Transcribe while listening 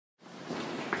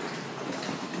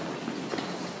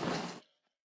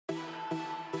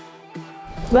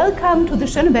Welcome to the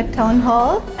Schöneberg Town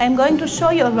Hall. I'm going to show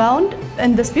you around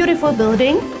in this beautiful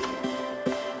building.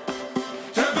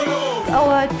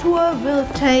 Our tour will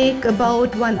take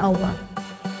about 1 hour.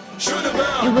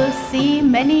 You will see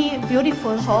many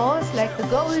beautiful halls like the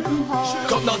Golden Hall.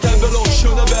 Kommt nach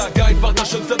Tempelhof-Schöneberg, einfach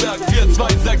das schönste Werk,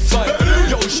 4262.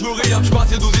 Yo, ich schwöre, ihr habt Spaß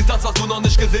hier, du siehst das, was du noch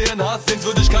nicht gesehen hast.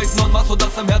 Sehenswürdigkeiten und was und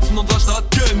das im Herzen unserer Stadt.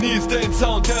 Genieß den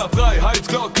Sound der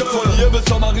Freiheitsglocke. Von hier bis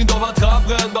zur Mariendorfer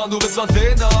Trabrennbahn, du willst was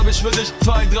sehen, da hab ich für dich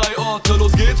 2, 3 Orte.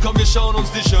 Los geht's, komm, wir schauen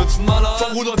uns die schönsten mal an.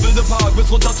 Vom Rudolf-Wilde-Park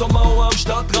bis runter zur Mauer am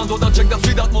Stadtrand. Und dann check das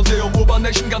Fiat-Museum,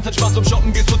 Obernächten, ganz entspannt zum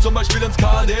Shoppen gehst du zum Beispiel ins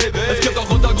KDW. Es gibt auch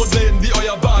Untergrundläden, die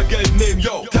euer Bargeld nehmen,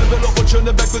 yo. Tempelhof und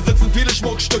Schöneberg besitzen viele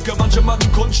Schmuckstücke. Manche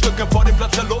machen Kunststücke vor dem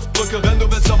Platz der Luftbrücke. Wenn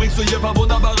du willst, verbringst du hier paar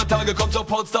wunderbare Tage. Komm zur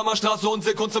Potsdamer Straße und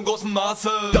seh Kunst im großen Maße.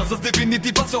 Das ist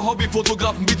definitiv was für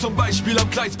Hobbyfotografen, wie zum Beispiel am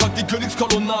Gleispark die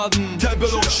Königskolonnaden.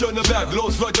 Tempelhof, Schöneberg,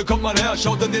 los Leute, kommt mal her,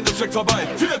 schaut in den District vorbei.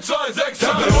 4, 2, 6,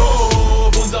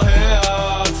 Tempelhof, unser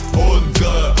Herz,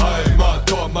 unsere Heimat.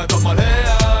 Komm einfach mal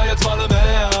her, jetzt mal im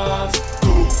Ernst.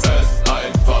 Du bist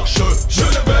einfach schön,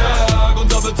 Schöneberg,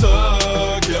 unser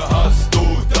Bezirk. Hier hast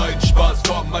du deinen Spaß,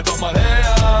 komm einfach mal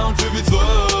her und fühl wie's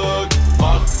wirkt.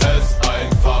 Mach es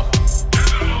einfach.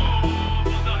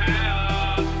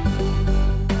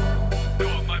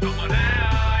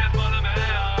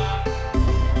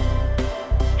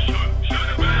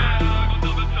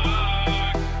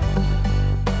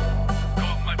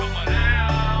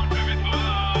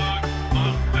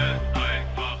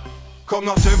 Komm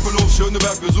nach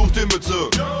Tempelhof-Schöneberg, besuch den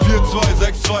Bezirk.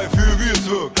 4262, fühl wie es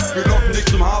wirkt. Wir locken dich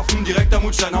zum Hafen, direkt am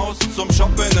Mutsteinhaus. Zum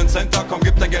Shoppen in den Center, komm,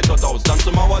 gib dein Geld dort aus. Dann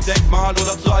zum Mauerdenkmal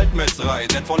oder zur Altmetzerei.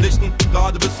 Denn von Lichten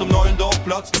gerade bis zum neuen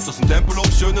Dorfplatz gibt es in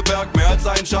Tempelhof-Schöneberg mehr als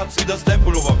einen Schatz wie das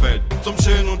Tempelhofer Feld. Zum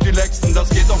Chillen und Relaxen, das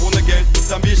geht auch ohne Geld.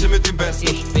 Dann Bierchen mit dem Besten.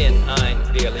 Ich bin ein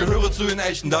Ehrlich. Gehöre zu den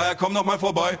Echten, daher komm noch mal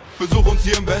vorbei. Besuch uns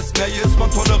hier im Westen, ja, hier ist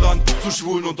man tolerant. Zu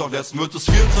Schwulen und auch Lesben wird es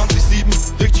 24/7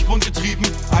 richtig bunt getrieben.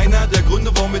 Einer der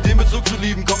Gründe, warum wir den Bezirk zu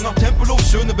lieben. Komm nach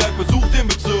Tempelhof-Schöneberg, besuch den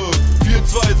Bezirk.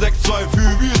 4262,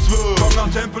 fühl wie es wird. Komm nach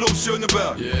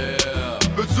Tempelhof-Schöneberg, Yeah,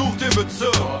 besuch den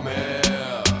Bezirk. komm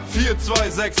her.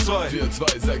 4262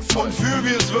 4262 und fühl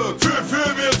wie es wird.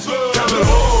 Fühl wie es wird.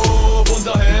 Tempelhof,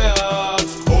 unser Herz,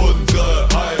 unsere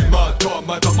Heimat. Komm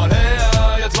einfach mal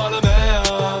her, jetzt mal im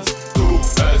Ernst. Du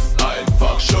bist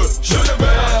einfach schön,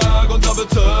 Schöneberg, unser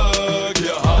Bezirk.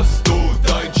 Hier hast du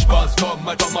deinen Spaß, komm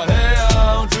einfach mal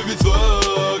her und fühl wie's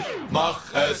wirkt. Mach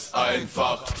es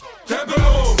einfach.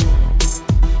 Tempelhof,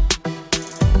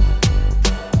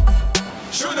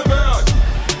 Schöneberg.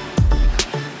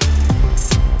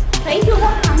 Thank you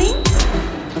for coming.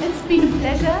 It's been a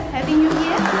pleasure having you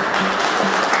here.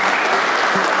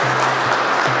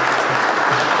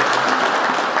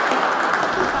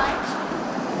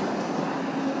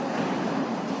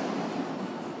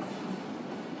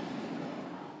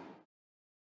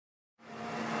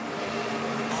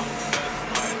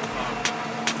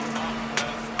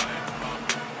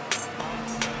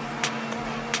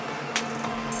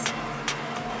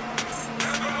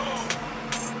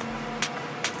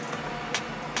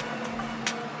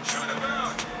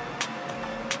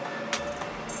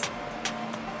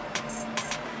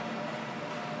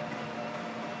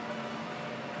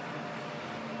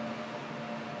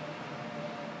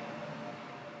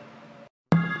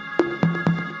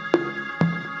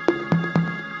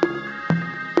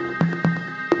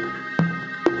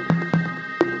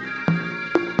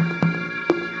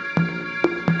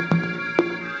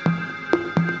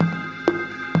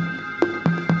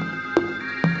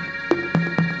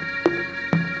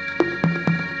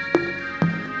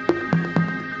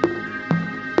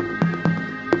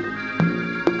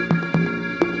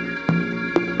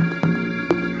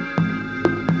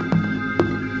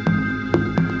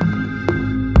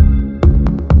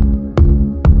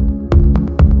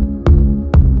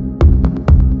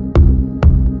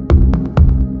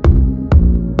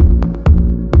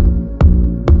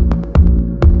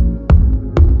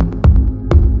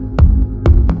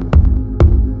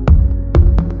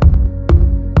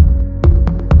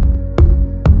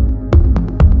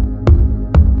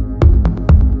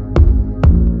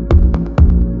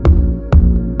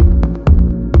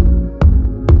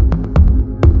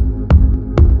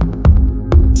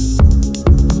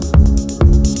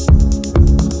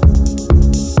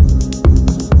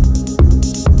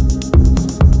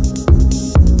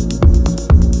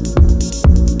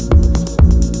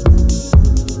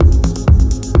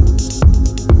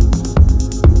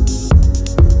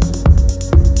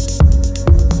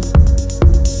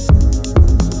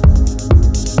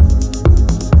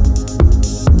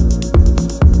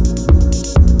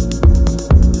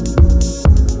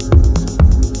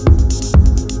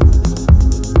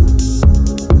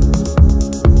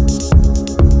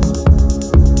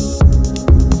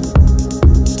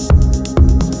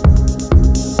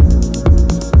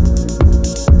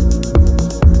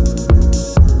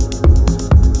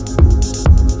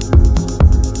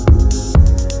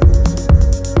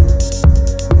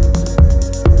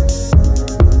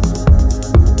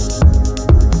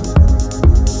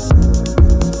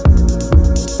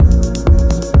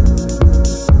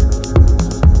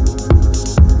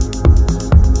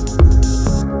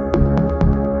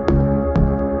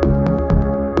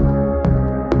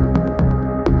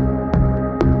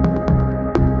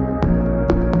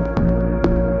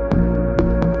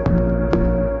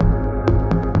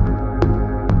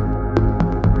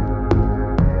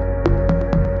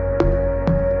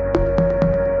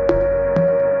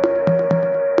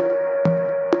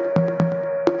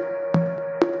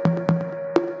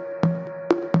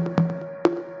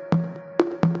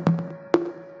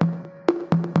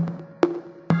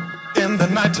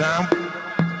 daytime,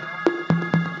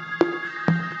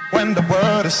 when the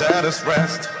world is at its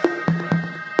rest,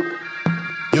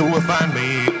 you will find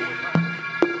me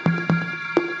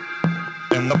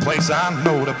in the place I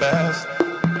know the best.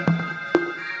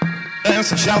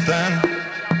 Dancing, shouting,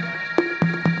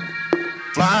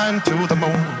 flying to the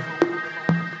moon.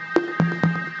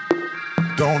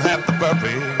 Don't have to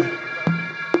worry,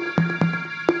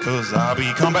 'cause I'll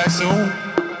be come back soon.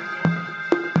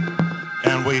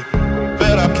 And we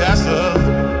built up castles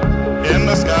in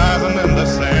the skies and in the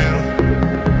sand.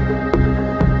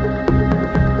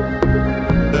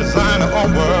 Design our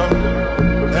own world,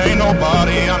 ain't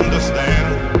nobody understand.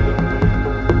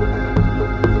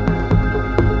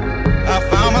 I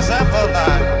found myself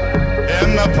alive in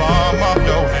the palm of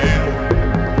your hand.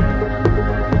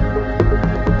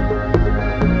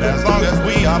 As long as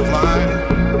we are flying,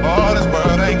 all this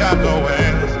world ain't got no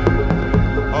end.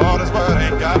 All this world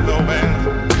ain't got no end.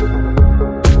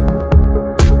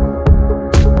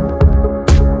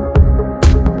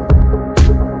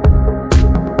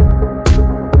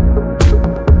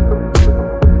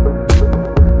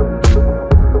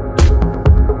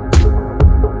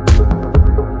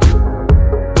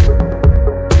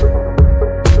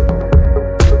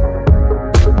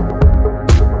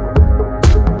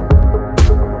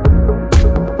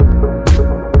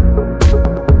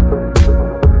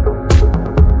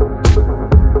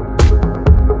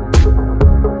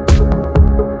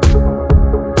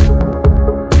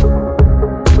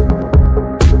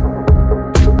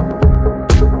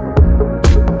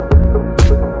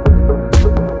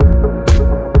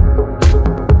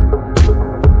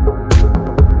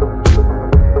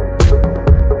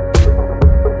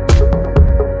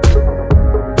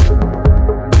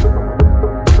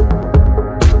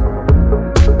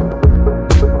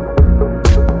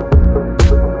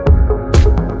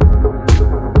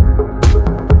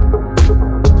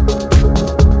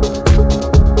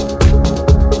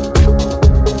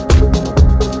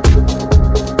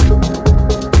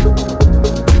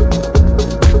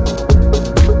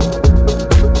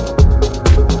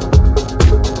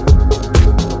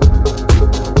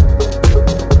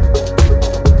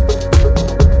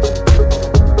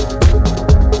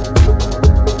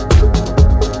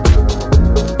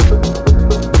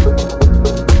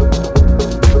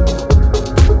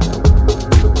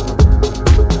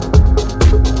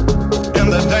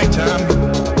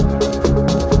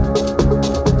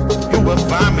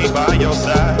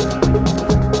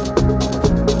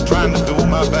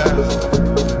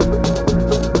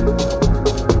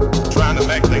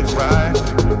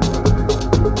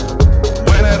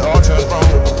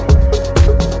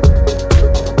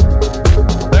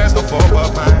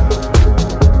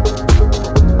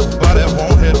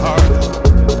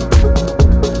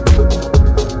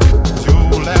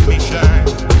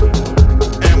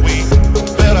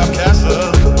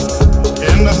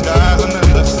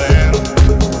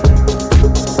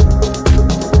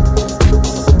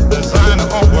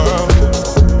 World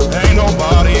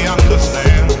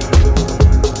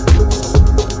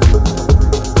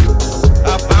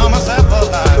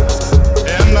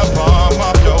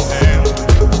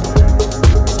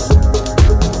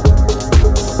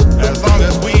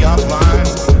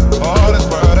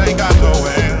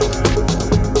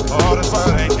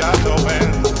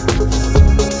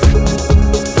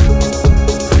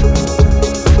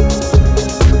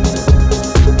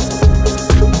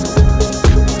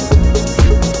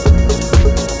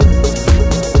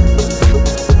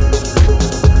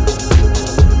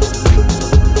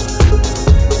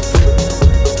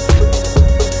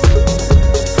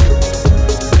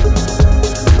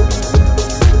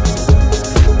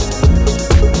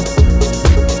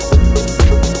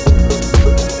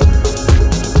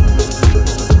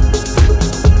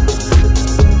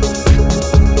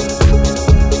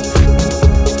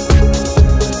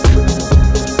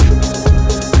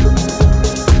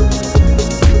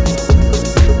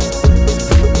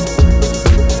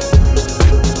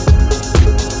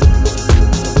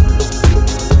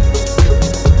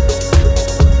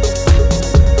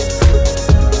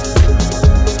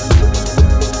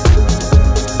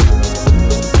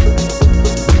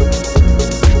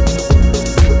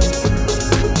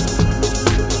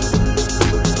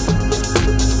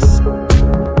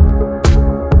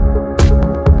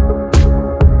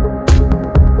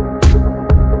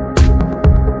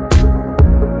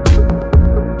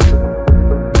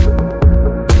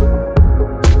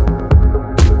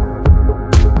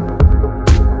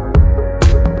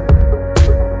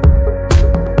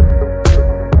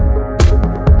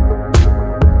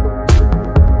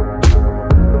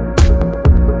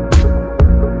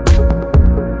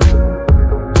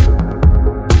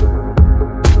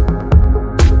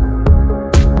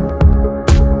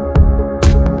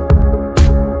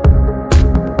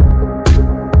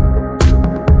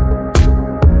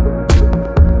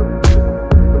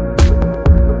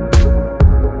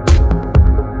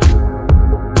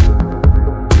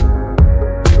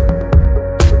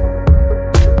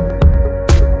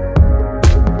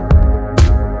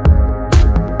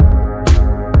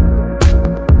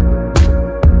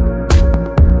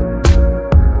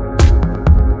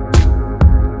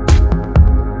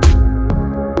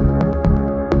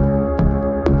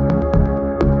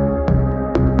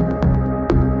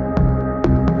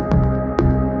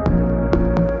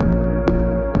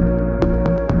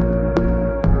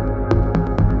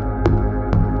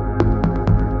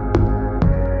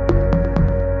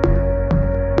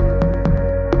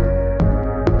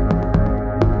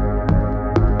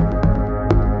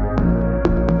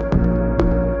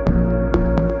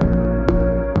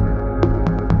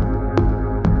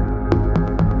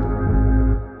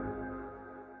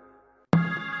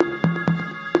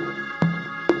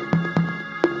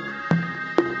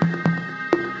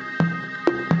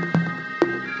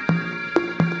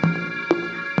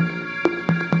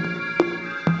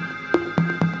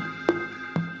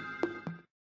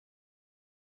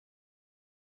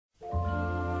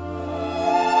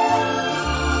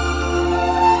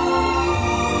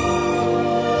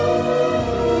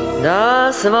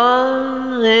Das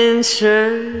war in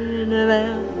Schöneberg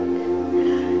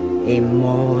im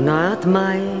Monat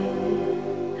Mai.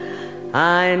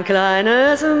 Ein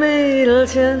kleines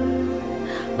Mädelchen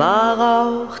war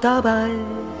auch dabei.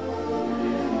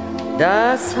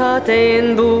 Das hat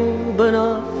den Buben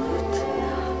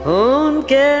oft und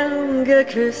gern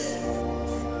geküsst,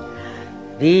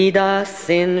 wie das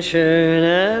in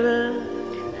Schöneberg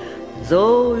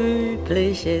so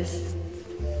üblich ist.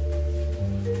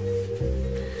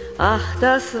 Ach,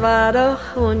 das war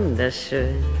doch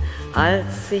wunderschön,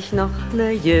 als ich noch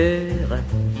ne Jöre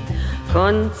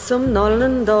konnt zum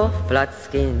Nollendorfplatz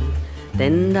gehen,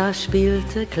 denn da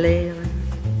spielte Claire.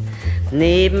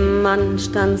 Nebenan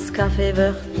stand's Café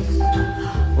Wörth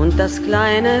und das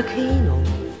kleine Kino,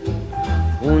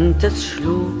 und es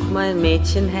schlug mein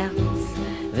Mädchenherz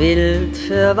wild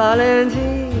für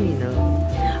Valentino,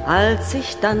 als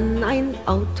ich dann ein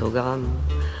Autogramm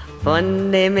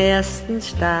von dem ersten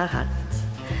Staat,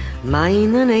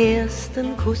 meinen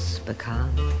ersten Kuss bekam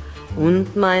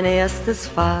und mein erstes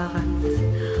Fahrrad.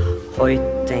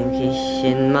 Heut denk ich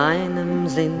in meinem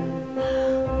Sinn,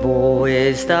 wo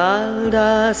ist all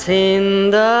das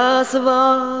hin? Das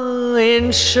war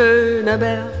in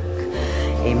Schöneberg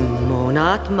im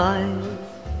Monat Mai.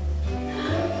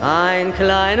 Ein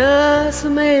kleines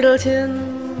Mädelchen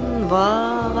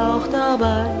war auch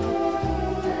dabei.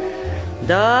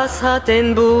 Das hat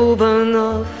den Buben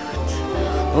oft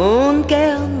und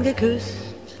gern geküsst,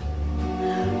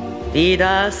 wie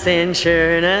das in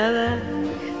Schöneberg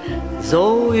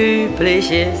so üblich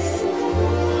ist.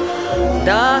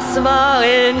 Das war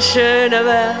in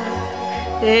Schöneberg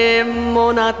im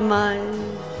Monat Mai.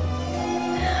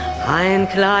 Ein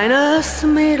kleines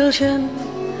Mädelchen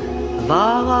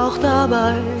war auch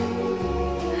dabei.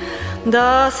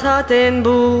 Das hat den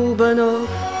Buben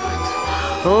oft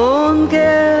und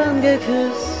gern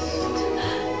geküsst,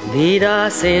 wie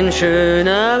das in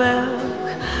Schöneberg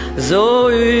so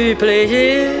üblich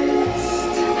ist,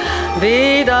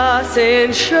 wie das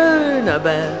in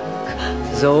Schöneberg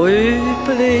so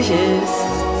üblich ist.